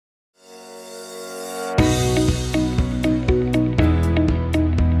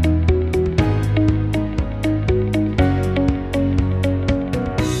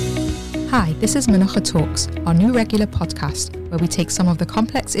This is Menucha Talks, our new regular podcast where we take some of the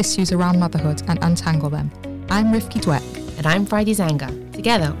complex issues around motherhood and untangle them. I'm Rifki Dweck. And I'm Friday Zanga.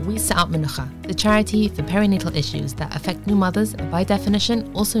 Together, we set up Menucha, the charity for perinatal issues that affect new mothers and by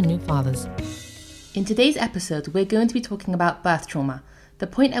definition, also new fathers. In today's episode, we're going to be talking about birth trauma, the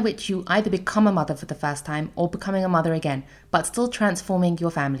point at which you either become a mother for the first time or becoming a mother again, but still transforming your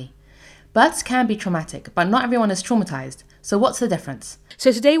family. Births can be traumatic, but not everyone is traumatized. So what's the difference?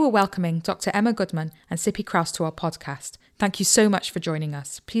 So today we're welcoming Dr. Emma Goodman and Sippy Kraus to our podcast. Thank you so much for joining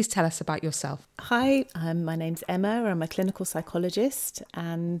us. Please tell us about yourself. Hi, my name's Emma. I'm a clinical psychologist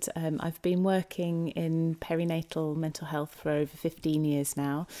and I've been working in perinatal mental health for over 15 years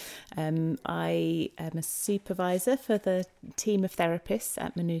now. I am a supervisor for the team of therapists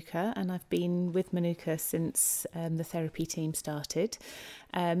at Menucha, and I've been with Menucha since the therapy team started.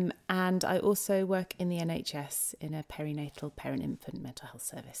 And I also work in the NHS in a perinatal parent-infant mental health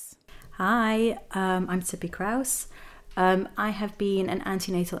service. Hi, I'm Sippy Kraus. I have been an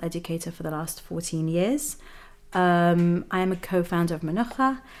antenatal educator for the last 14 years. I am a co-founder of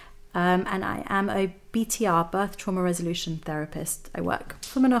Menucha, and I am a BTR, birth trauma resolution therapist. I work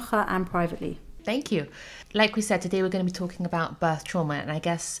for Menucha and privately. Thank you. Like we said, today we're going to be talking about birth trauma, and I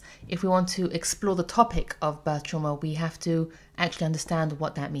guess if we want to explore the topic of birth trauma, we have to actually understand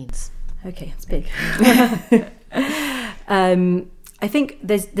what that means. Okay, it's big. I think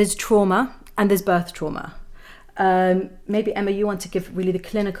there's trauma and there's birth trauma. Maybe Emma, you want to give really the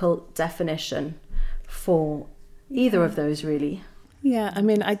clinical definition for either of those, really. Yeah, I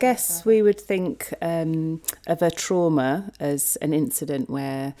mean, I guess we would think of a trauma as an incident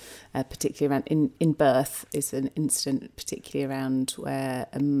where, particularly around in birth, is an incident particularly around where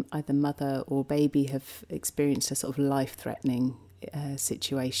either mother or baby have experienced a sort of life-threatening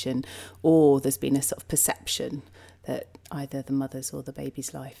situation, or there's been a sort of perception that either the mother's or the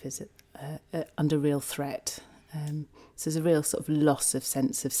baby's life is under real threat. So there's a real sort of loss of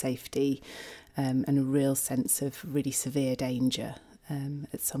sense of safety and a real sense of really severe danger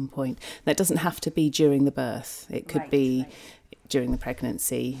at some point. That doesn't have to be during the birth. It could be during the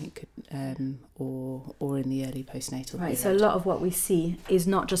pregnancy, it could, or in the early postnatal period. So a lot of what we see is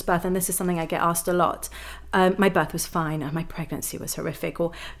not just birth, and this is something I get asked a lot. My birth was fine, and my pregnancy was horrific,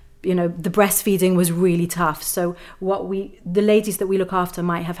 or the breastfeeding was really tough. So the ladies that we look after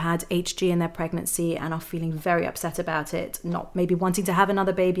might have had HG in their pregnancy and are feeling very upset about it, not maybe wanting to have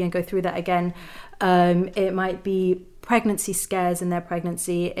another baby and go through that again. It might be pregnancy scares in their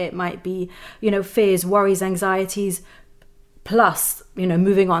pregnancy. It might be, fears, worries, anxieties, plus,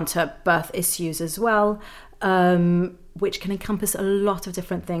 moving on to birth issues as well, which can encompass a lot of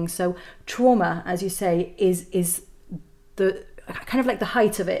different things. So trauma, as you say, is the kind of like the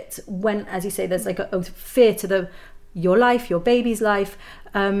height of it, when, as you say, there's like a fear to your life, your baby's life,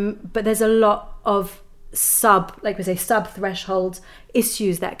 but there's a lot of sub-threshold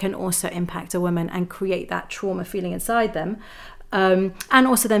issues that can also impact a woman and create that trauma feeling inside them. And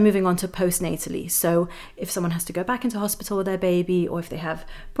also then moving on to postnatally. So if someone has to go back into hospital with their baby, or if they have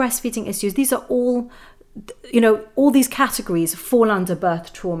breastfeeding issues, these are all, all these categories fall under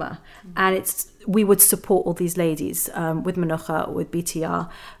birth trauma. And we would support all these ladies with Menucha or with BTR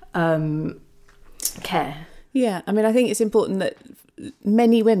care. Yeah, I mean, I think it's important that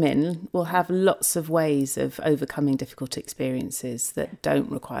many women will have lots of ways of overcoming difficult experiences that don't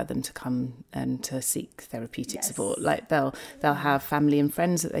require them to come and to seek therapeutic support. Like they'll have family and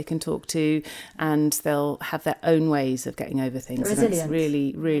friends that they can talk to, and they'll have their own ways of getting over things. And that's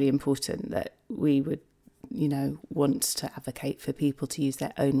really, really important that we would want to advocate for people to use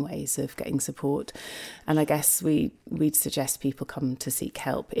their own ways of getting support. And I guess we'd suggest people come to seek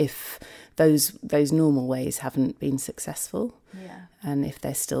help if those normal ways haven't been successful, and if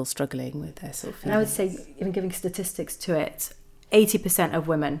they're still struggling with their sort of feelings. And I would say, even giving statistics to it, 80% of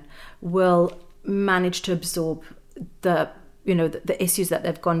women will manage to absorb the issues that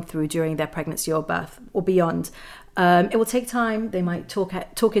they've gone through during their pregnancy or birth or beyond. It will take time. They might talk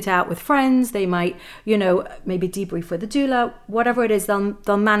it out with friends. They might, maybe debrief with the doula. Whatever it is,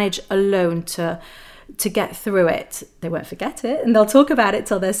 they'll manage alone to get through it. They won't forget it, and they'll talk about it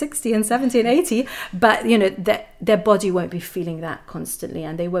till they're 60 and 70 and 80. But their body won't be feeling that constantly,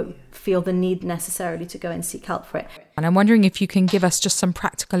 and they won't feel the need necessarily to go and seek help for it. And I'm wondering if you can give us just some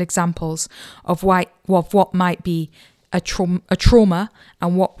practical examples of what might be a trauma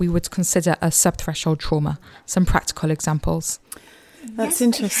and what we would consider a subthreshold trauma. Some practical examples. That's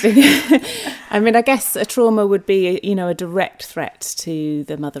interesting. I mean, I guess a trauma would be, a direct threat to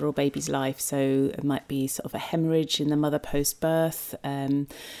the mother or baby's life. So it might be sort of a hemorrhage in the mother post-birth. There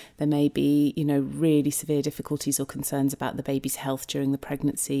may be, really severe difficulties or concerns about the baby's health during the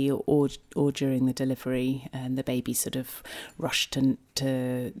pregnancy or during the delivery, and the baby sort of rushed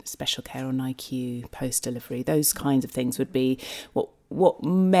to special care on IQ post-delivery. Those kinds of things would be what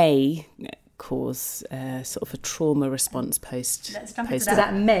may cause sort of a trauma response post. Let's jump into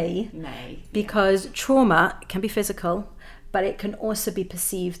that may, because trauma can be physical, but it can also be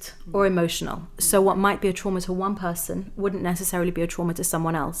perceived or emotional. So what might be a trauma to one person wouldn't necessarily be a trauma to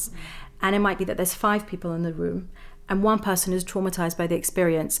someone else. And it might be that there's 5 people in the room and one person is traumatized by the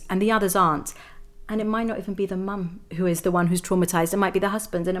experience and the others aren't. And it might not even be the mum who is the one who's traumatized. It might be the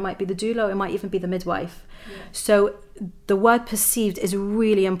husband, and it might be the doula, it might even be the midwife. Yeah. So the word perceived is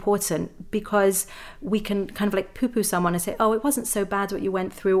really important, because we can kind of like poo-poo someone and say, oh, it wasn't so bad what you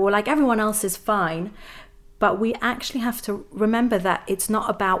went through, or like everyone else is fine. But we actually have to remember that it's not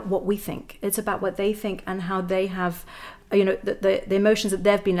about what we think. It's about what they think and how they have, the emotions that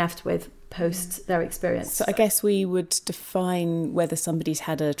they've been left with post their experience. So I guess we would define whether somebody's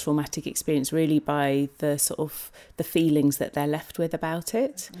had a traumatic experience really by the sort of the feelings that they're left with about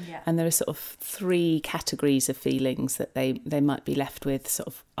it. Yeah. And there are sort of 3 categories of feelings that they might be left with sort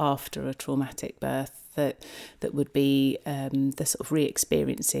of after a traumatic birth. That would be the sort of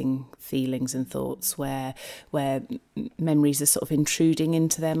re-experiencing feelings and thoughts where memories are sort of intruding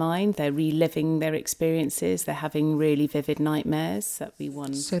into their mind. They're reliving their experiences. They're having really vivid nightmares. That'd be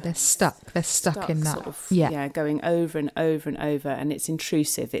one. So they're stuck. They're stuck in that. Sort of, going over and over and over, and it's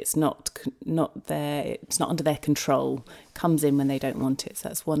intrusive. It's not there. It's not under their control. It comes in when they don't want it. So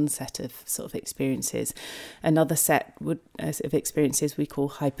that's one set of sort of experiences. Another set of experiences we call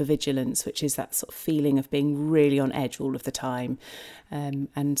hypervigilance, which is that sort of feeling of being really on edge all of the time,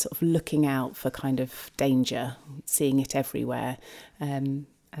 and sort of looking out for kind of danger, seeing it everywhere, and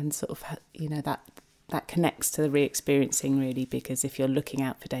sort of that connects to the re-experiencing really, because if you're looking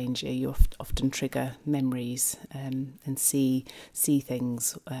out for danger, you often trigger memories and see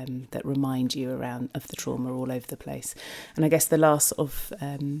things that remind you of the trauma all over the place. And I guess the last sort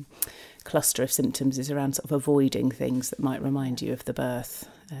of cluster of symptoms is around sort of avoiding things that might remind you of the birth.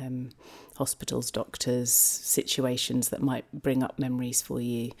 Hospitals, doctors, situations that might bring up memories for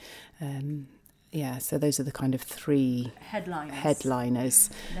you. So those are the kind of 3 headliners.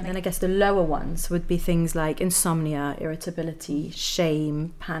 And then I guess the lower ones would be things like insomnia, irritability,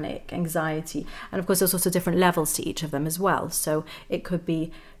 shame, panic, anxiety. And of course, there's also different levels to each of them as well. So it could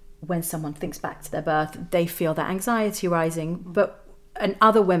be when someone thinks back to their birth, they feel that anxiety rising, and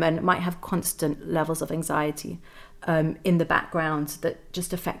other women might have constant levels of anxiety in the background that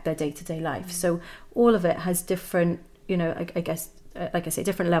just affect their day-to-day life. So all of it has different, I guess, like I say,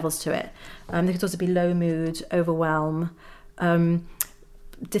 different levels to it. There could also be low mood, overwhelm,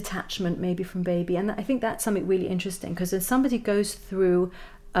 detachment maybe from baby. And I think that's something really interesting, because when somebody goes through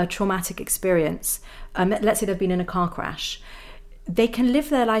a traumatic experience, let's say they've been in a car crash, they can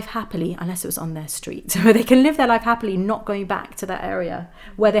live their life happily, unless it was on their street. They can live their life happily not going back to that area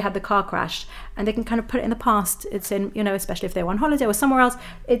where they had the car crash, and they can kind of put it in the past. It's in, especially if they were on holiday or somewhere else,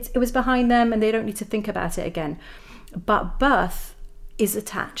 it was behind them and they don't need to think about it again. But birth is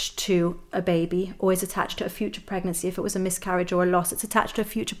attached to a baby, or is attached to a future pregnancy. If it was a miscarriage or a loss, it's attached to a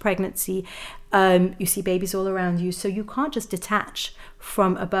future pregnancy. You see babies all around you, so you can't just detach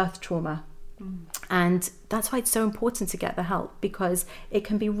from a birth trauma. And that's why it's so important to get the help, because it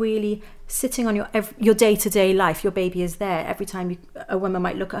can be really sitting on your day-to-day life. Your baby is there. Every time a woman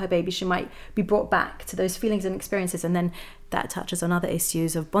might look at her baby, she might be brought back to those feelings and experiences, and then that touches on other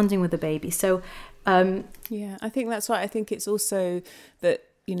issues of bonding with the baby. So I think that's right. I think it's also that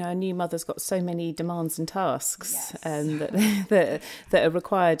a new mother's got so many demands and tasks that are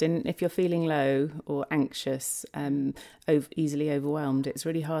required, and if you're feeling low or anxious, easily overwhelmed, it's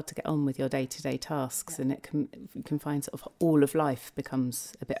really hard to get on with your day-to-day tasks, and you can find sort of all of life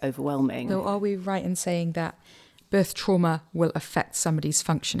becomes a bit overwhelming. So are we right in saying that birth trauma will affect somebody's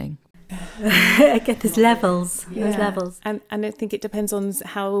functioning? I get there's levels. There's levels. And I think it depends on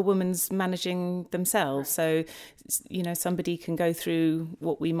how a woman's managing themselves. So, somebody can go through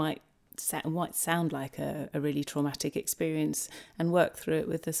what might sound like a really traumatic experience and work through it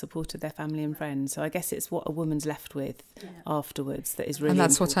with the support of their family and friends. So I guess it's what a woman's left with afterwards that is really important. And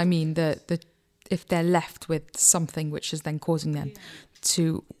that's what I mean, that if they're left with something which is then causing them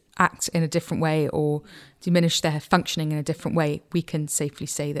to act in a different way or diminish their functioning in a different way, we can safely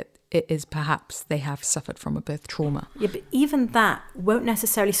say that it is perhaps they have suffered from a birth trauma. Yeah, but even that won't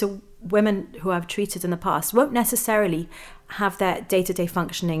necessarily... So women who I've treated in the past won't necessarily have their day-to-day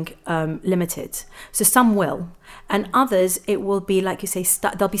functioning limited. So some will, and others, it will be, like you say,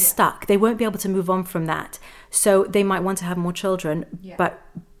 they'll be stuck. They won't be able to move on from that. So they might want to have more children, but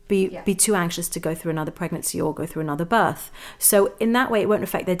be too anxious to go through another pregnancy or go through another birth. So in that way, it won't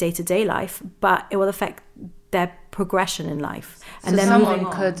affect their day-to-day life, but it will affect their progression in life. And so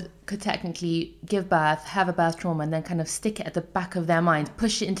someone could technically give birth, have a birth trauma, and then kind of stick it at the back of their mind,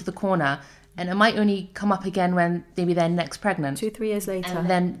 push it into the corner, and it might only come up again when maybe they're next pregnant. 2-3 years later. And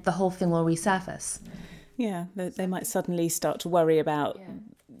then the whole thing will resurface. Yeah, they might suddenly start to worry about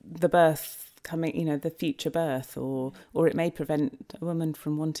the birth coming, the future birth, or it may prevent a woman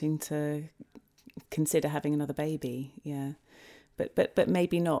from wanting to consider having another baby. Yeah, but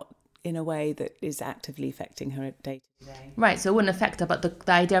maybe not in a way that is actively affecting her day to day. Right, so it wouldn't affect her, but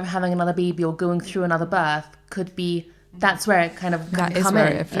the idea of having another baby or going through another birth could be, that's where it kind of that is where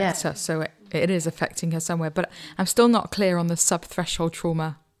it affects her. So it is affecting her somewhere. But I'm still not clear on the sub-threshold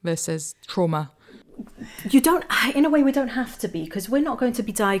trauma versus trauma. You don't, in a way, we don't have to be, because we're not going to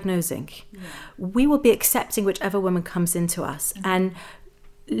be diagnosing. We will be accepting whichever woman comes into us and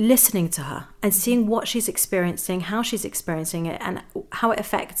listening to her and seeing what she's experiencing, how she's experiencing it, and how it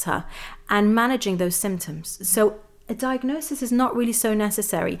affects her, and managing those symptoms. So a diagnosis is not really so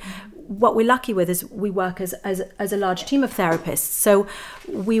necessary. What we're lucky with is we work as a large team of therapists. So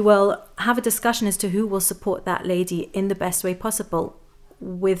we will have a discussion as to who will support that lady in the best way possible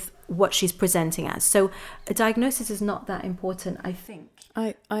with what she's presenting as. So a diagnosis is not that important, I think.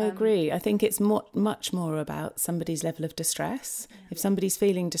 I agree. I think it's much more about somebody's level of distress. If somebody's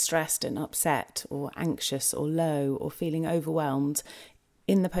feeling distressed and upset or anxious or low or feeling overwhelmed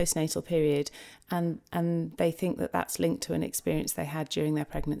in the postnatal period, and they think that that's linked to an experience they had during their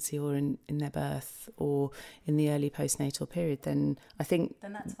pregnancy or in their birth or in the early postnatal period, then I think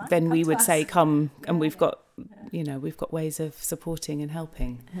then we would say come, and we've got ways of supporting and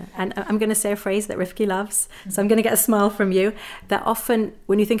helping. And I'm going to say a phrase that Rifki loves, so I'm going to get a smile from you, that often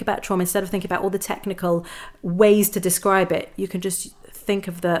when you think about trauma, instead of thinking about all the technical ways to describe it, you can just think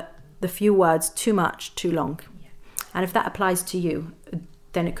of the few words: too much, too long. And if that applies to you,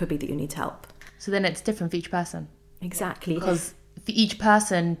 then it could be that you need help. So then it's different for each person. Exactly. Because for each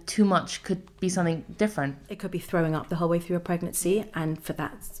person, too much could be something different. It could be throwing up the whole way through a pregnancy, and for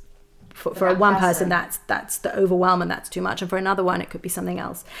that, for one person, that's the overwhelm and that's too much. And for another one, it could be something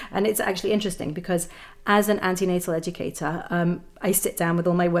else. And it's actually interesting because as an antenatal educator, I sit down with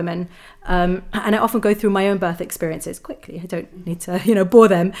all my women and I often go through my own birth experiences quickly. I don't need to, bore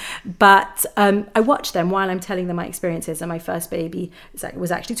them. But I watch them while I'm telling them my experiences. And my first baby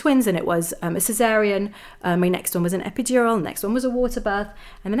was actually twins, and it was a cesarean. My next one was an epidural. The next one was a water birth.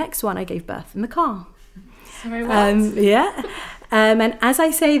 And the next one I gave birth in the car. Sorry, what? Yeah. And as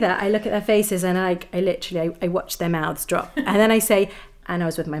I say that, I look at their faces and I literally watch their mouths drop. And then I say, and I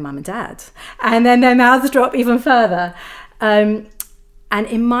was with my mum and dad. And then their mouths drop even further. And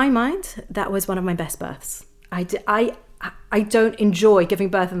in my mind, that was one of my best births. I don't enjoy giving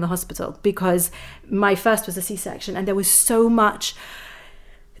birth in the hospital because my first was a C-section, and there was so much,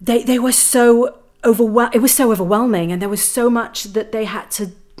 they were so overwhelmed. It was so overwhelming, and there was so much that they had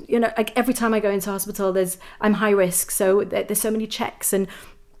to, like every time I go into hospital, I'm high risk, so there's so many checks and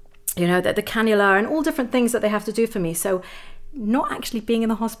the cannula and all different things that they have to do for me. So not actually being in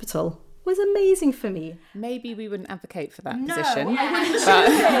the hospital was amazing for me. Maybe we wouldn't advocate for that position.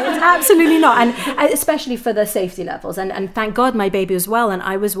 Absolutely not, and especially for the safety levels. And thank God my baby was well and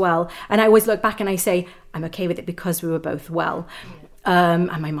I was well. And I always look back and I say I'm okay with it because we were both well. And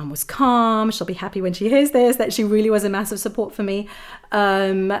my mum was calm. She'll be happy when she hears this, that she really was a massive support for me.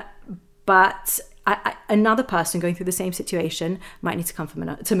 But another person going through the same situation might need to come to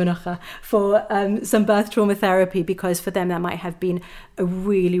Menucha for some birth trauma therapy, because for them that might have been a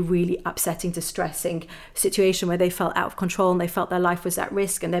really, really upsetting, distressing situation where they felt out of control and they felt their life was at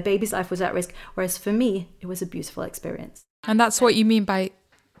risk and their baby's life was at risk. Whereas for me, it was a beautiful experience. And that's what you mean by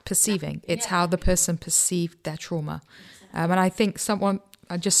perceiving. It's how the person perceived their trauma. And I think some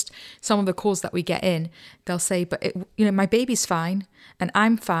of the calls that we get in, they'll say, but my baby's fine and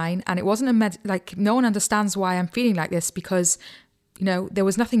I'm fine. And it wasn't no one understands why I'm feeling like this because, there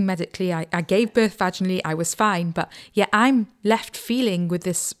was nothing medically. I gave birth vaginally. I was fine. But yet I'm left feeling with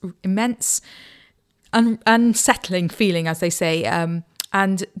this immense unsettling feeling, as they say.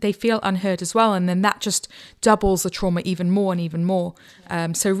 And they feel unheard as well. And then that just doubles the trauma even more and even more.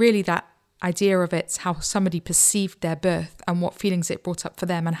 So really that idea of it's how somebody perceived their birth and what feelings it brought up for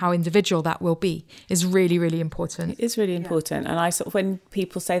them and how individual that will be is really, really important. It is really important. And I when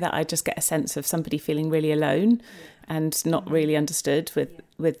people say that, I just get a sense of somebody feeling really alone and not really understood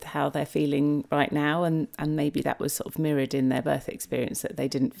with how they're feeling right now, and maybe that was sort of mirrored in their birth experience, that they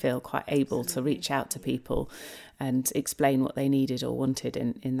didn't feel quite able to reach out to people and explain what they needed or wanted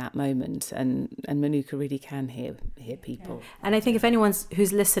in that moment. And Manuka really can hear people. And I think if anyone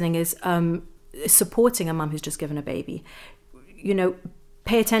who's listening is supporting a mum who's just given a baby,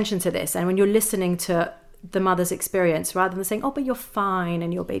 pay attention to this. And when you're listening to the mother's experience, rather than saying, oh, but you're fine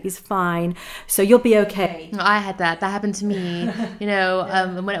and your baby's fine, so you'll be okay. I had that happened to me,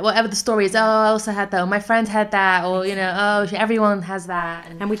 whatever the story is, I also had that, or my friend had that, or everyone has that,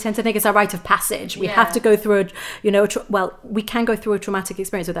 and we tend to think it's our rite of passage. We have to go through we can go through a traumatic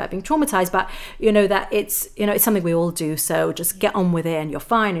experience without being traumatized, but that it's something we all do, so just get on with it and you're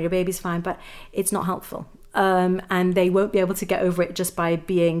fine and your baby's fine. But it's not helpful, and they won't be able to get over it just by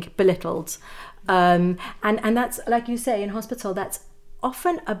being belittled. And that's, like you say, in hospital, that's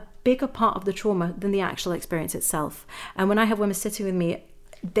often a bigger part of the trauma than the actual experience itself. And when I have women sitting with me,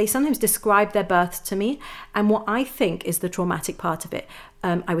 they sometimes describe their birth to me, and what I think is the traumatic part of it.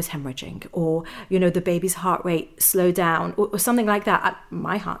 I was hemorrhaging, or the baby's heart rate slowed down, or something like that.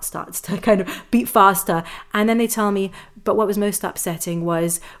 My heart starts to kind of beat faster, and then they tell me, but what was most upsetting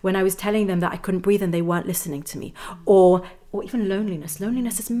was when I was telling them that I couldn't breathe and they weren't listening to me, or even loneliness.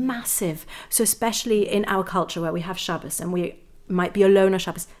 Loneliness is massive. So especially in our culture where we have Shabbos and we might be alone on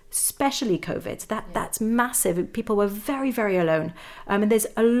Shabbos, especially COVID, that's massive. People were very, very alone. And there's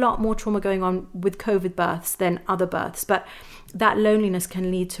a lot more trauma going on with COVID births than other births. But that loneliness can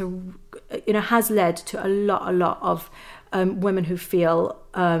lead to, has led to a lot of women who feel,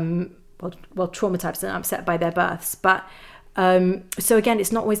 traumatized and upset by their births. But so again,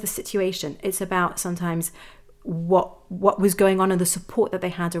 it's not always the situation. It's about sometimes what was going on and the support that they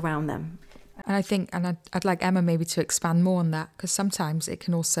had around them. And I think, and I'd like Emma maybe to expand more on that, because sometimes it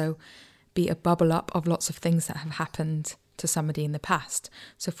can also be a bubble up of lots of things that have happened to somebody in the past.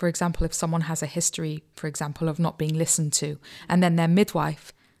 So for example, if someone has a history, for example, of not being listened to, and then their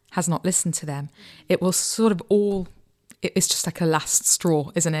midwife has not listened to them, it will sort of it's just like a last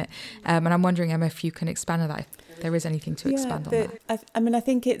straw, isn't it? And I'm wondering, Emma, if you can expand on that, if there is anything to expand on that. I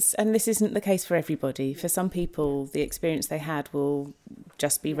think it's, and this isn't the case for everybody. For some people, the experience they had will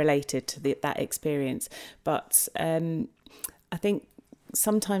just be related to that experience. But I think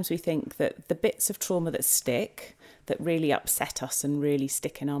sometimes we think that the bits of trauma that stick, that really upset us and really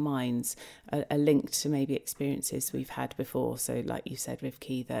stick in our minds, are linked to maybe experiences we've had before. So like you said,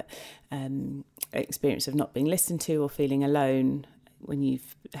 Rivki, that experience of not being listened to or feeling alone when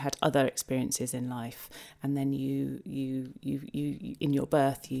you've had other experiences in life, and then you in your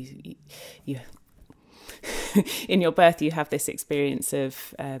birth you in your birth you have this experience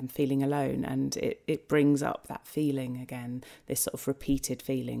of feeling alone, and it brings up that feeling again, this sort of repeated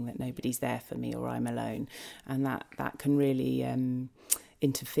feeling that nobody's there for me or I'm alone, and that can really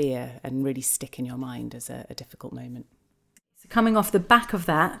interfere and really stick in your mind as a difficult moment. Coming off the back of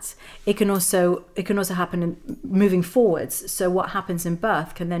that, it can also happen in moving forwards. So what happens in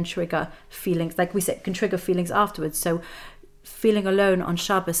birth can then trigger feelings, like we said, can trigger feelings afterwards. So feeling alone on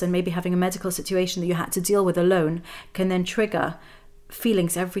Shabbos and maybe having a medical situation that you had to deal with alone can then trigger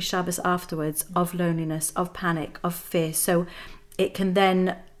feelings every Shabbos afterwards of loneliness, of panic, of fear. So it can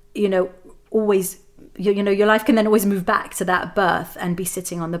then, always, your life can then always move back to that birth and be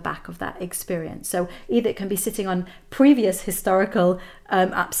sitting on the back of that experience. So either it can be sitting on previous historical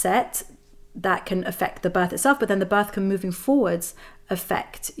upset that can affect the birth itself, but then the birth can, moving forwards,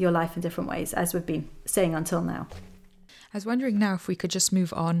 affect your life in different ways, as we've been saying until now. I was wondering now if we could just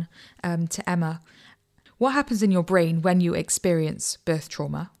move on to Emma. What happens in your brain when you experience birth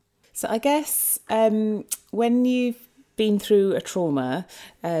trauma? So I guess when you've been through a trauma,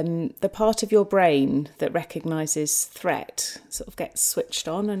 the part of your brain that recognises threat sort of gets switched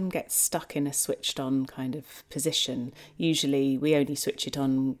on and gets stuck in a switched on kind of position. Usually we only switch it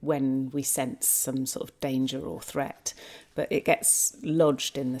on when we sense some sort of danger or threat, but it gets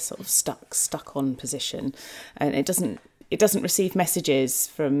lodged in the sort of stuck on position, and it doesn't receive messages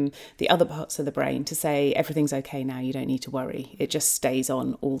from the other parts of the brain to say everything's okay now, you don't need to worry. It just stays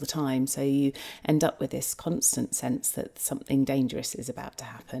on all the time. So you end up with this constant sense that something dangerous is about to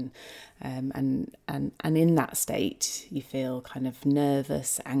happen. And in that state, you feel kind of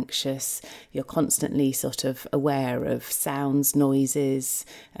nervous, anxious. You're constantly sort of aware of sounds, noises,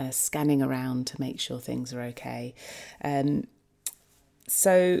 scanning around to make sure things are okay.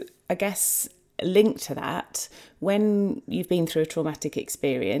 So I guess linked to that, when you've been through a traumatic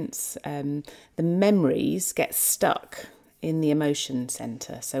experience, the memories get stuck in the emotion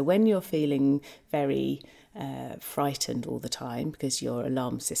centre. So when you're feeling very frightened all the time because your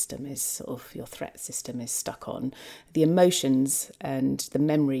alarm system is sort of, your threat system is stuck on, the emotions and the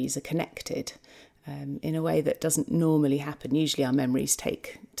memories are connected in a way that doesn't normally happen. Usually our memories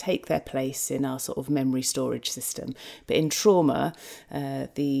take their place in our sort of memory storage system. But in trauma,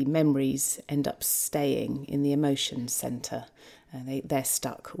 the memories end up staying in the emotions centre. They're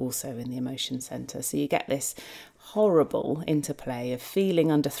stuck also in the emotion centre. So you get this horrible interplay of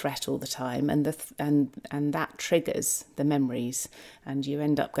feeling under threat all the time, and that triggers the memories, and you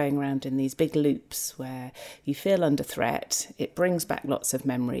end up going around in these big loops where you feel under threat, it brings back lots of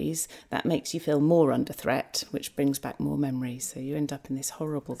memories, that makes you feel more under threat, which brings back more memories. So you end up in this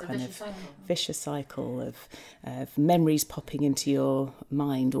horrible kind of vicious cycle of memories popping into your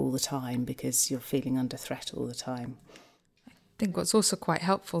mind all the time because you're feeling under threat all the time. I think what's also quite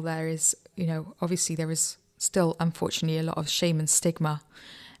helpful there is, obviously there is still, unfortunately, a lot of shame and stigma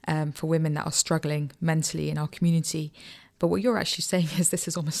for women that are struggling mentally in our community. But what you're actually saying is this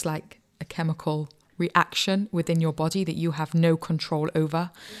is almost like a chemical reaction within your body that you have no control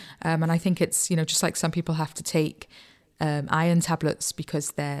over. And I think it's, just like some people have to take iron tablets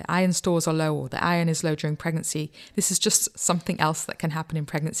because their iron stores are low or the iron is low during pregnancy. This is just something else that can happen in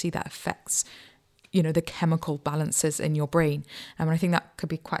pregnancy that affects the chemical balances in your brain. And I think that could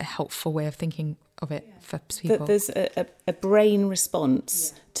be quite a helpful way of thinking of it for people. There's a brain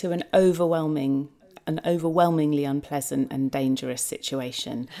response to an overwhelmingly unpleasant and dangerous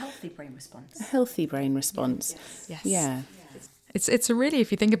situation. A healthy brain response. A healthy brain response. Yes. Yeah. It's a really,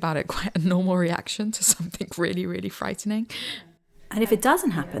 if you think about it, quite a normal reaction to something really, really frightening. And if it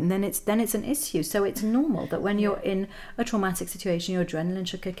doesn't happen, then it's an issue. So it's normal that when you're in a traumatic situation, your adrenaline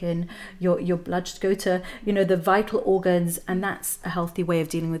should kick in, your blood should go to, the vital organs, and that's a healthy way of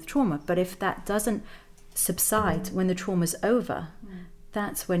dealing with trauma. But if that doesn't subside when the trauma's over,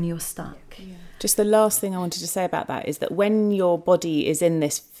 that's when you're stuck. Just the last thing I wanted to say about that is that when your body is in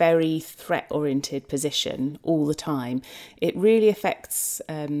this very threat-oriented position all the time, it really affects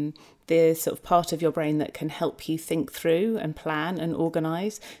the sort of part of your brain that can help you think through and plan and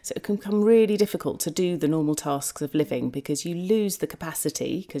organise. So it can become really difficult to do the normal tasks of living because you lose the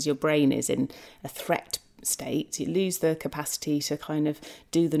capacity, because your brain is in a threat state, you lose the capacity to kind of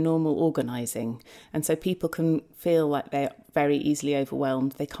do the normal organising. And so people can feel like they're very easily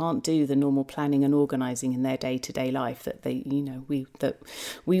overwhelmed. They can't do the normal planning and organising in their day-to-day life that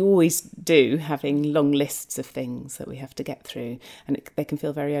we always do, having long lists of things that we have to get through. And they can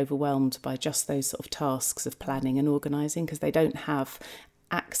feel very overwhelmed by just those sort of tasks of planning and organising because they don't have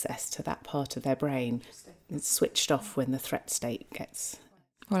access to that part of their brain. It's switched off when the threat state gets...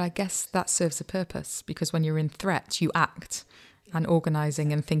 Well, I guess that serves a purpose because when you're in threat, you act, and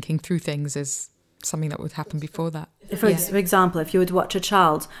organising and thinking through things is something that would happen before that. For example, if you would watch a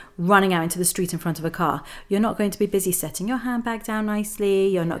child running out into the street in front of a car, you're not going to be busy setting your handbag down nicely.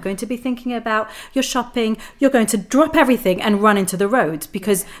 You're not going to be thinking about your shopping. You're going to drop everything and run into the road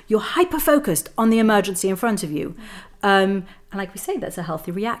because you're hyper-focused on the emergency in front of you. And like we say, that's a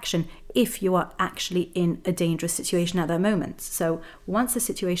healthy reaction if you are actually in a dangerous situation at that moment. So once the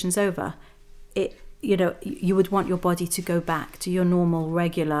situation's over, you would want your body to go back to your normal,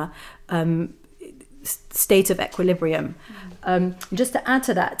 regular state of equilibrium. Just to add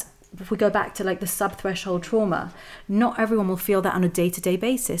to that, if we go back to like the sub-threshold trauma, not everyone will feel that on a day-to-day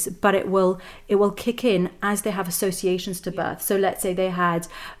basis, but it will kick in as they have associations to birth. So let's say they had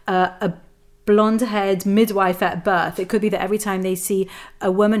a blonde-haired midwife at birth. It could be that every time they see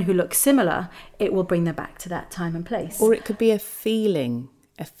a woman who looks similar, it will bring them back to that time and place. Or it could be a feeling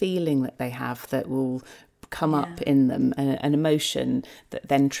that they have that will come up in them, an emotion that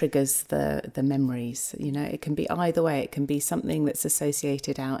then triggers the memories. It can be either way. It can be something that's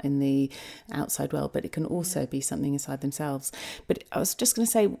associated out in the outside world, but it can also be something inside themselves. But I was just going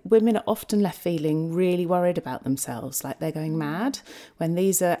to say, women are often left feeling really worried about themselves, like they're going mad, when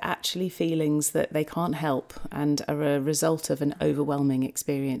these are actually feelings that they can't help and are a result of an overwhelming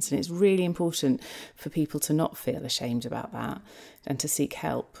experience. And it's really important for people to not feel ashamed about that and to seek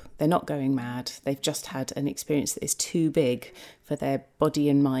help. They're not going mad. They've just had an experience that is too big for their body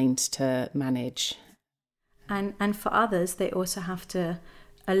and mind to manage. And for others, they also have to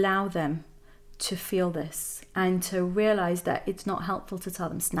allow them to feel this and to realise that it's not helpful to tell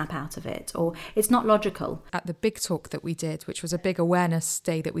them snap out of it, or it's not logical. At the big talk that we did, which was a big awareness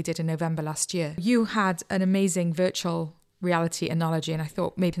day that we did in November last year, you had an amazing virtual reality analogy, and I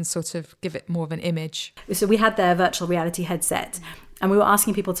thought maybe can sort of give it more of an image. So we had their virtual reality headset and we were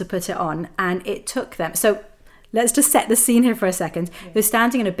asking people to put it on, and it took them, so let's just set the scene here for a second. Yeah. They're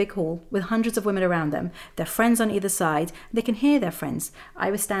standing in a big hall with hundreds of women around them. Their friends on either side. They can hear their friends.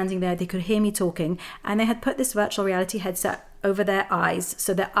 I was standing there. They could hear me talking. And they had put this virtual reality headset over their eyes.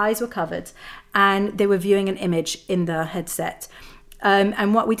 So their eyes were covered. And they were viewing an image in the headset.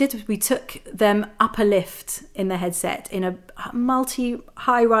 And what we did was we took them up a lift in the headset in a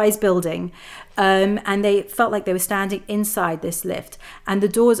multi-high-rise building, and they felt like they were standing inside this lift, and the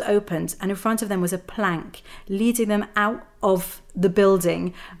doors opened, and in front of them was a plank leading them out of the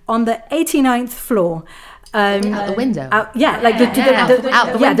building on the 89th floor. Out the window.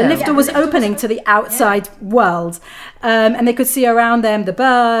 The lifter was opening to the outside world, and they could see around them the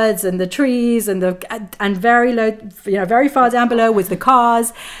birds and the trees and very low, very far down below was the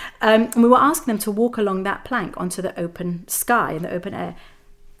cars. And we were asking them to walk along that plank onto the open sky and the open air.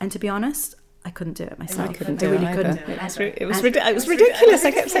 And to be honest, I couldn't do it myself. I really couldn't. It was ridiculous.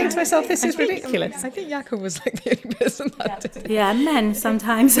 I kept saying to myself, this is ridiculous. I think Jakob was like the only person that did it. Yeah, men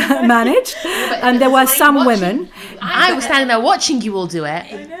sometimes manage. And there were some women. I was standing there watching you all do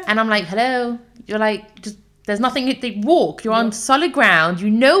it. And I'm like, hello. You're like, just there's nothing. They walk. You're on solid ground. You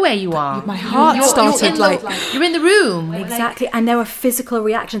know where you are. My heart started you're in the room. Exactly. And there were physical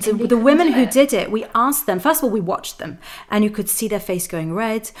reactions. And the women who did it, we asked them. First of all, we watched them, and you could see their face going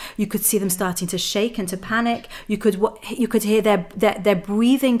red. You could see them starting to shake and to panic. You could hear their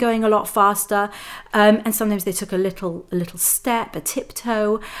breathing going a lot faster. And sometimes they took a little step, a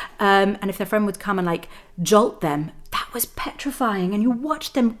tiptoe. And if their friend would come and like jolt them, that was petrifying, and you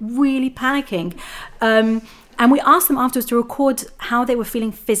watched them really panicking. And we asked them afterwards to record how they were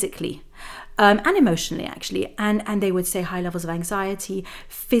feeling physically and emotionally, actually. And they would say high levels of anxiety,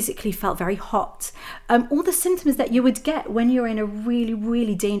 physically felt very hot. All the symptoms that you would get when you're in a really,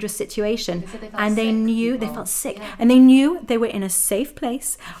 really dangerous situation. They felt sick. And they knew they were in a safe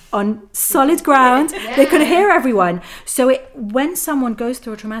place, on solid ground. They could hear everyone. So when someone goes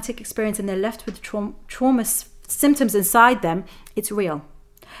through a traumatic experience and they're left with trauma symptoms inside them, it's real.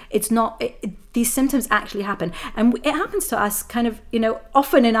 It's not, these symptoms actually happen. And it happens to us kind of,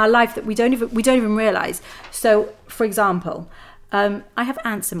 often in our life that we don't even realize. So, for example, I have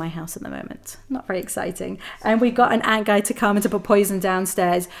ants in my house at the moment. Not very exciting. And we got an ant guy to come and to put poison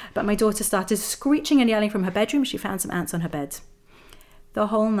downstairs. But my daughter started screeching and yelling from her bedroom. She found some ants on her bed. The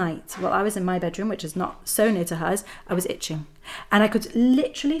whole night, while I was in my bedroom, which is not so near to hers, I was itching. And I could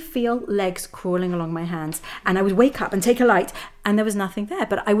literally feel legs crawling along my hands. And I would wake up and take a light, and there was nothing there.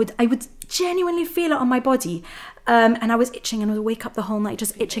 But I would genuinely feel it on my body. And I was itching, and I would wake up the whole night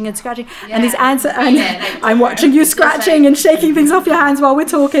just itching and scratching. Yeah. And these ants, I'm watching you scratching and shaking things off your hands while we're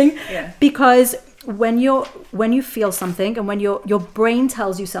talking. Yeah. Because when you feel something, and when your brain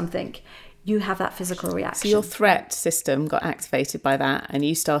tells you something, you have that physical reaction. So your threat system got activated by that, and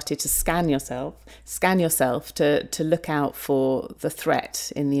you started to scan yourself to look out for the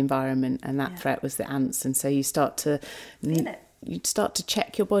threat in the environment, and that threat was the ants. And so you start to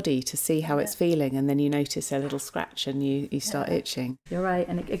check your body to see how it's feeling, and then you notice a little scratch and you start itching. You're right,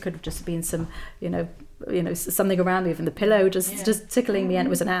 and it could have just been some, something around me, even the pillow just tickling me, and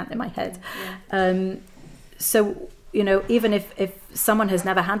it was an ant in my head. So even if someone has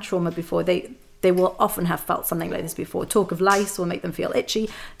never had trauma before, they will often have felt something like this before. Talk of lice will make them feel itchy.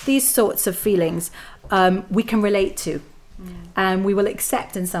 These sorts of feelings we can relate to, and we will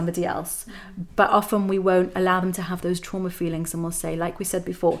accept in somebody else. But often we won't allow them to have those trauma feelings, and we'll say, like we said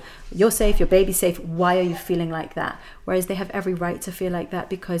before, you're safe, your baby's safe, why are you feeling like that? Whereas they have every right to feel like that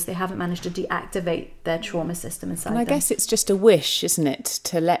because they haven't managed to deactivate their trauma system inside them. And I guess it's just a wish, isn't it,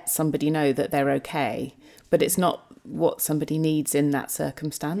 to let somebody know that they're okay, but it's not what somebody needs in that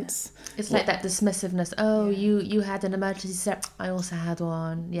circumstance. It's like that dismissiveness. Oh, you had an emergency step. I also had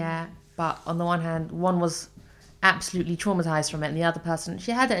one. Yeah. But on the one hand, one was absolutely traumatized from it, and the other person,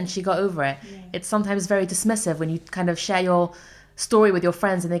 she had it and she got over it. Yeah. It's sometimes very dismissive when you kind of share your story with your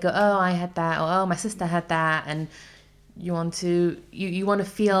friends and they go, oh, I had that, or oh, my sister had that, and you want to feel, you want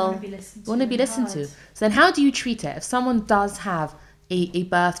to be listened to. So then how do you treat it? If someone does have a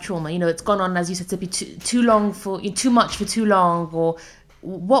birth trauma, it's gone on, as you said, to be too long for too much for too long, or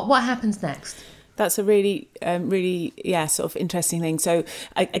what happens next? That's a really sort of interesting thing. So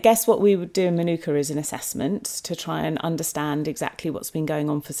I guess what we would do in Manuka is an assessment to try and understand exactly what's been going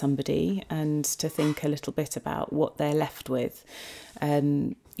on for somebody, and to think a little bit about what they're left with,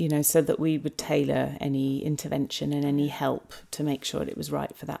 so that we would tailor any intervention and any help to make sure it was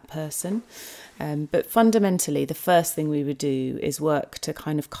right for that person. But fundamentally, the first thing we would do is work to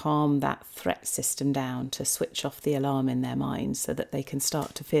kind of calm that threat system down, to switch off the alarm in their minds so that they can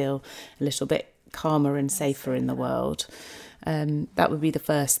start to feel a little bit calmer and safer in the world. That would be the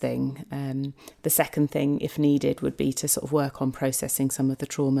first thing. The second thing, if needed, would be to sort of work on processing some of the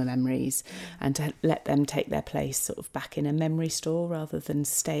trauma memories and to let them take their place sort of back in a memory store rather than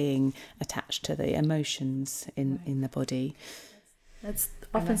staying attached to the emotions in the body. That's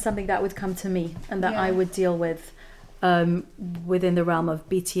often something that would come to me and that I would deal with within the realm of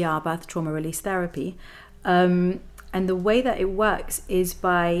BTR, birth trauma release therapy. And the way that it works is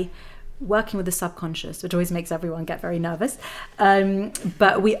by working with the subconscious, which always makes everyone get very nervous.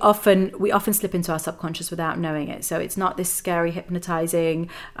 But we often slip into our subconscious without knowing it. So it's not this scary, hypnotizing,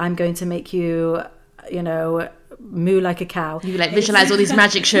 I'm going to make you, moo like a cow. You visualize all these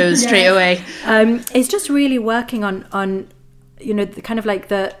magic shows straight away. It's just really working on the kind of like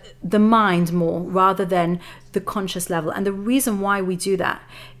the mind more rather than the conscious level. And the reason why we do that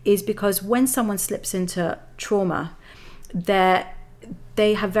is because when someone slips into trauma,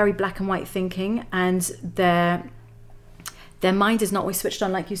 they have very black and white thinking, and their mind is not always switched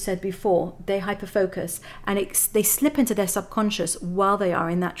on, like you said before. They hyperfocus, and they slip into their subconscious while they are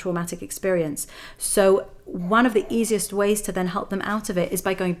in that traumatic experience. So one of the easiest ways to then help them out of it is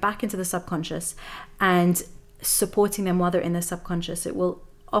by going back into the subconscious and supporting them while they're in their subconscious. It will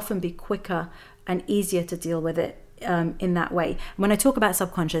often be quicker and easier to deal with it in that way. When I talk about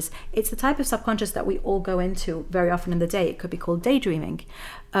subconscious, it's the type of subconscious that we all go into very often in the day. It could be called daydreaming.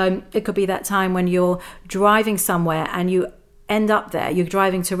 It could be that time when you're driving somewhere and you end up there, you're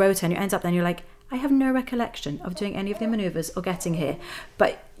driving to Rota and you end up there and you're like, I have no recollection of doing any of the maneuvers or getting here,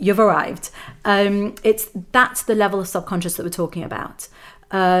 but you've arrived. That's the level of subconscious that we're talking about.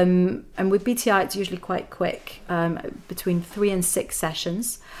 And with BTI, it's usually quite quick, between 3 and 6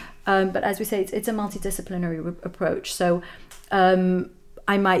 sessions. But as we say, it's a multidisciplinary approach. So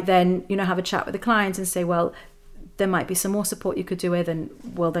I might then, have a chat with the client and say, well, there might be some more support you could do with, and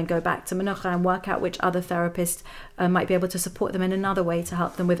we'll then go back to Menucha and work out which other therapist might be able to support them in another way to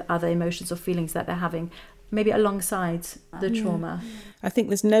help them with other emotions or feelings that they're having, maybe alongside the trauma. I think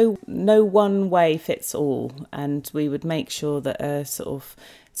there's no one way fits all, and we would make sure that a sort of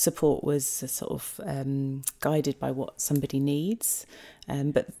support was sort of guided by what somebody needs.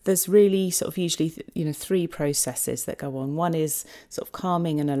 But there's really sort of usually 3 processes that go on. One is sort of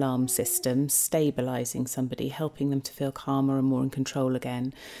calming an alarm system, stabilising somebody, helping them to feel calmer and more in control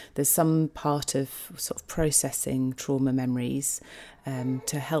again. There's some part of sort of processing trauma memories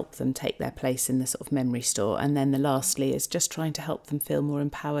to help them take their place in the sort of memory store. And then lastly is just trying to help them feel more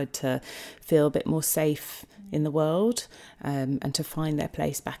empowered, to feel a bit more safe in the world, and to find their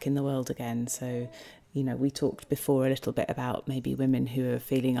place back in the world again. So we talked before a little bit about maybe women who are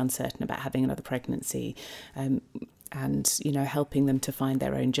feeling uncertain about having another pregnancy, and helping them to find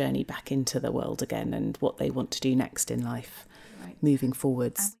their own journey back into the world again and what they want to do next in life, moving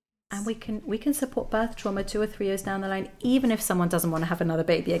forwards. And we can support birth trauma 2 or 3 years down the line, even if someone doesn't want to have another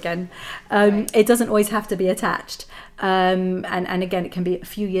baby again. It doesn't always have to be attached. And again, it can be a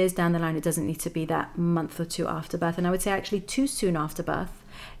few years down the line. It doesn't need to be that month or 2 after birth. And I would say actually too soon after birth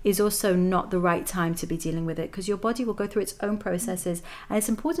is also not the right time to be dealing with it, because your body will go through its own processes, and it's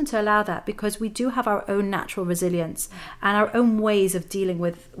important to allow that, because we do have our own natural resilience and our own ways of dealing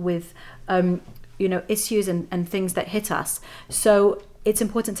with issues and things that hit us. So it's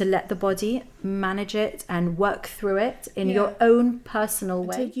important to let the body manage it and work through it in your own personal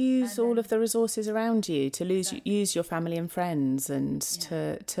way. To use all of the resources around you, to use your family and friends, and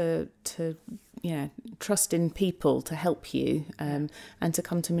to trust in people to help you, and to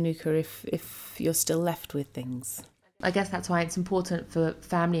come to Menucha if you're still left with things. I guess that's why it's important for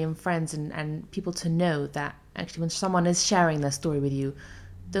family and friends and people to know that actually when someone is sharing their story with you,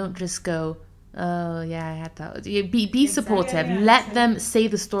 don't just go, oh yeah, I had that. Be supportive. Let them say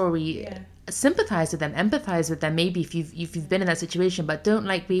the story. Sympathize with them, empathize with them. Maybe if you've been in that situation, but don't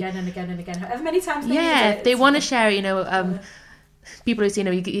be again and again and again, however many times. If they want to share, people who say,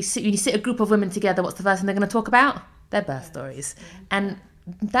 you sit a group of women together, what's the first thing they're going to talk about? Their birth stories, and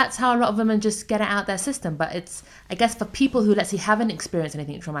that's how a lot of women just get it out their system. But it's, I guess, for people who, let's say, haven't experienced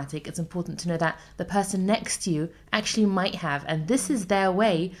anything traumatic, it's important to know that the person next to you actually might have, and this is their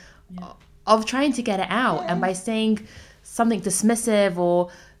way of trying to get it out. And by saying something dismissive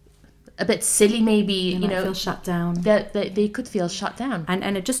or a bit silly, maybe, feel shut down. They could feel shut down.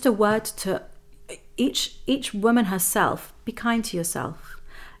 And just a word to each woman herself: be kind to yourself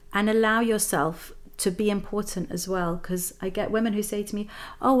and allow yourself to be important as well. Because I get women who say to me,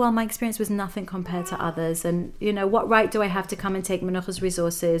 oh, well, my experience was nothing compared to others, and what right do I have to come and take Menucha's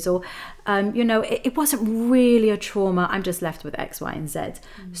resources, or it wasn't really a trauma, I'm just left with X, Y and Z.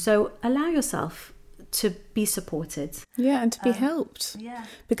 So allow yourself to be supported. Yeah, and to be helped. Yeah.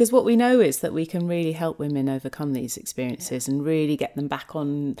 Because what we know is that we can really help women overcome these experiences and really get them back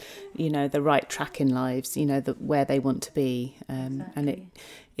on, the right track in lives, where they want to be. And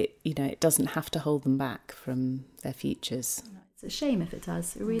it doesn't have to hold them back from their futures. It's a shame if it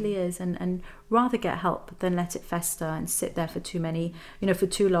does. It really is. And rather get help than let it fester and sit there for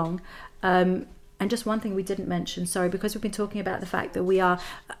too long. And just one thing we didn't mention, because we've been talking about the fact that we have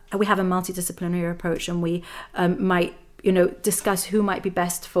a multidisciplinary approach, and we might, discuss who might be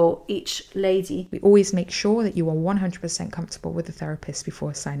best for each lady. We always make sure that you are 100% comfortable with the therapist before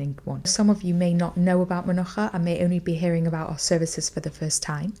assigning one. Some of you may not know about Menucha and may only be hearing about our services for the first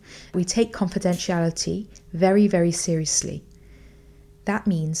time. We take confidentiality very, very seriously. That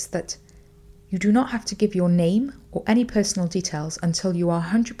means that you do not have to give your name or any personal details until you are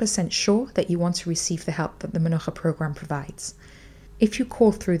 100% sure that you want to receive the help that the Menucha program provides. If you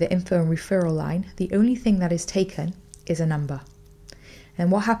call through the info and referral line, the only thing that is taken is a number.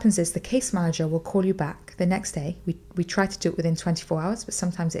 And what happens is the case manager will call you back the next day. We try to do it within 24 hours, but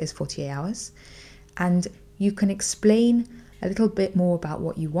sometimes it is 48 hours. And you can explain a little bit more about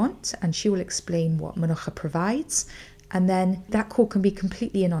what you want, and she will explain what Menucha provides. And then that call can be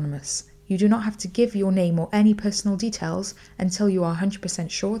completely anonymous. You do not have to give your name or any personal details until you are 100%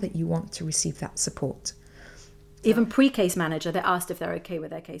 sure that you want to receive that support. Even pre-case manager, they're asked if they're okay with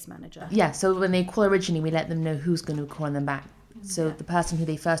their case manager. Yeah, so when they call originally, we let them know who's going to be calling them back. So the person who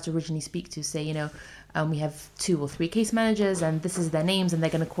they first originally speak to say, we have 2 or 3 case managers and this is their names and they're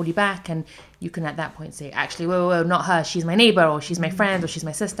going to call you back. And you can at that point say, actually, whoa, not her. She's my neighbor, or she's my friend, or she's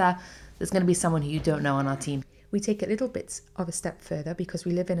my sister. There's going to be someone who you don't know on our team. We take a little bit of a step further because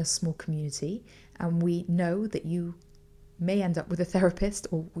we live in a small community, and we know that you may end up with a therapist,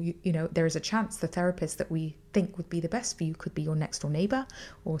 or there is a chance the therapist that we think would be the best for you could be your next door neighbor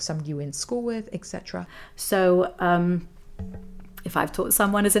or somebody you're in school with, etc. So if I've taught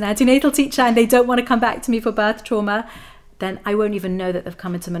someone as an antenatal teacher and they don't want to come back to me for birth trauma, then I won't even know that they've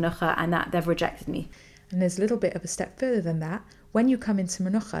come into Menucha and that they've rejected me. And there's a little bit of a step further than that. When you come into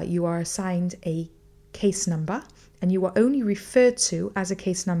Menucha, you are assigned a case number, and you are only referred to as a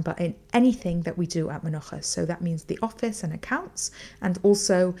case number in anything that we do at Menucha. So that means the office and accounts, and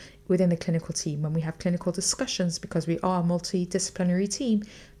also within the clinical team. When we have clinical discussions, because we are a multidisciplinary team,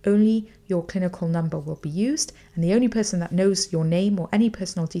 only your clinical number will be used, and the only person that knows your name or any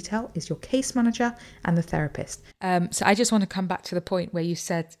personal detail is your case manager and the therapist. So I just want to come back to the point where you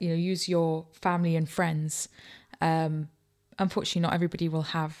said, use your family and friends. Unfortunately, not everybody will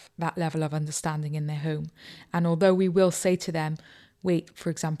have that level of understanding in their home. And although we will say to them, wait, for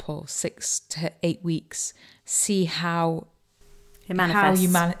example, 6 to 8 weeks, see how it manifests.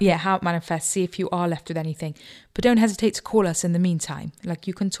 How it manifests, see if you are left with anything. But don't hesitate to call us in the meantime. Like,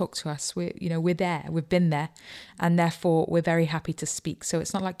 you can talk to us. We're there, we've been there, and therefore we're very happy to speak. So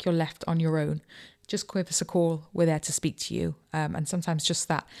it's not like you're left on your own. Just give us a call. We're there to speak to you. And sometimes just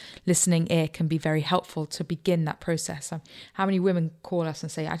that listening ear can be very helpful to begin that process. How many women call us and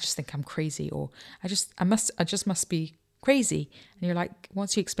say, I just think I'm crazy, or I just must be crazy. And you're like,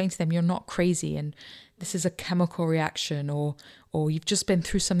 once you explain to them you're not crazy and this is a chemical reaction, or you've just been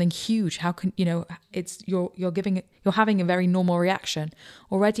through something huge. How can, it's you're having a very normal reaction.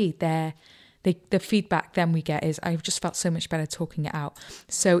 Already the feedback then we get is, I've just felt so much better talking it out.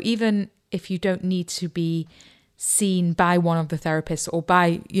 So even if you don't need to be seen by one of the therapists or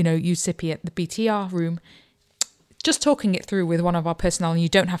by, you, Sippy, at the BTR room, just talking it through with one of our personnel, and you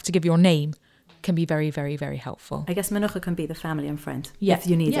don't have to give your name, can be very, very, very helpful. I guess Menucha can be the family and friend if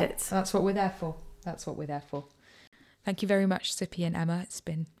you need it. That's what we're there for. Thank you very much, Sippy and Emma. It's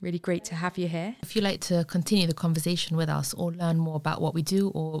been really great to have you here. If you'd like to continue the conversation with us or learn more about what we do,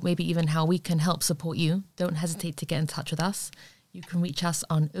 or maybe even how we can help support you, don't hesitate to get in touch with us. You can reach us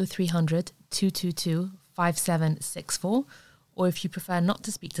on 0300 222 5764, or if you prefer not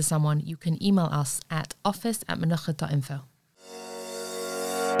to speak to someone, you can email us at office@menucha.info.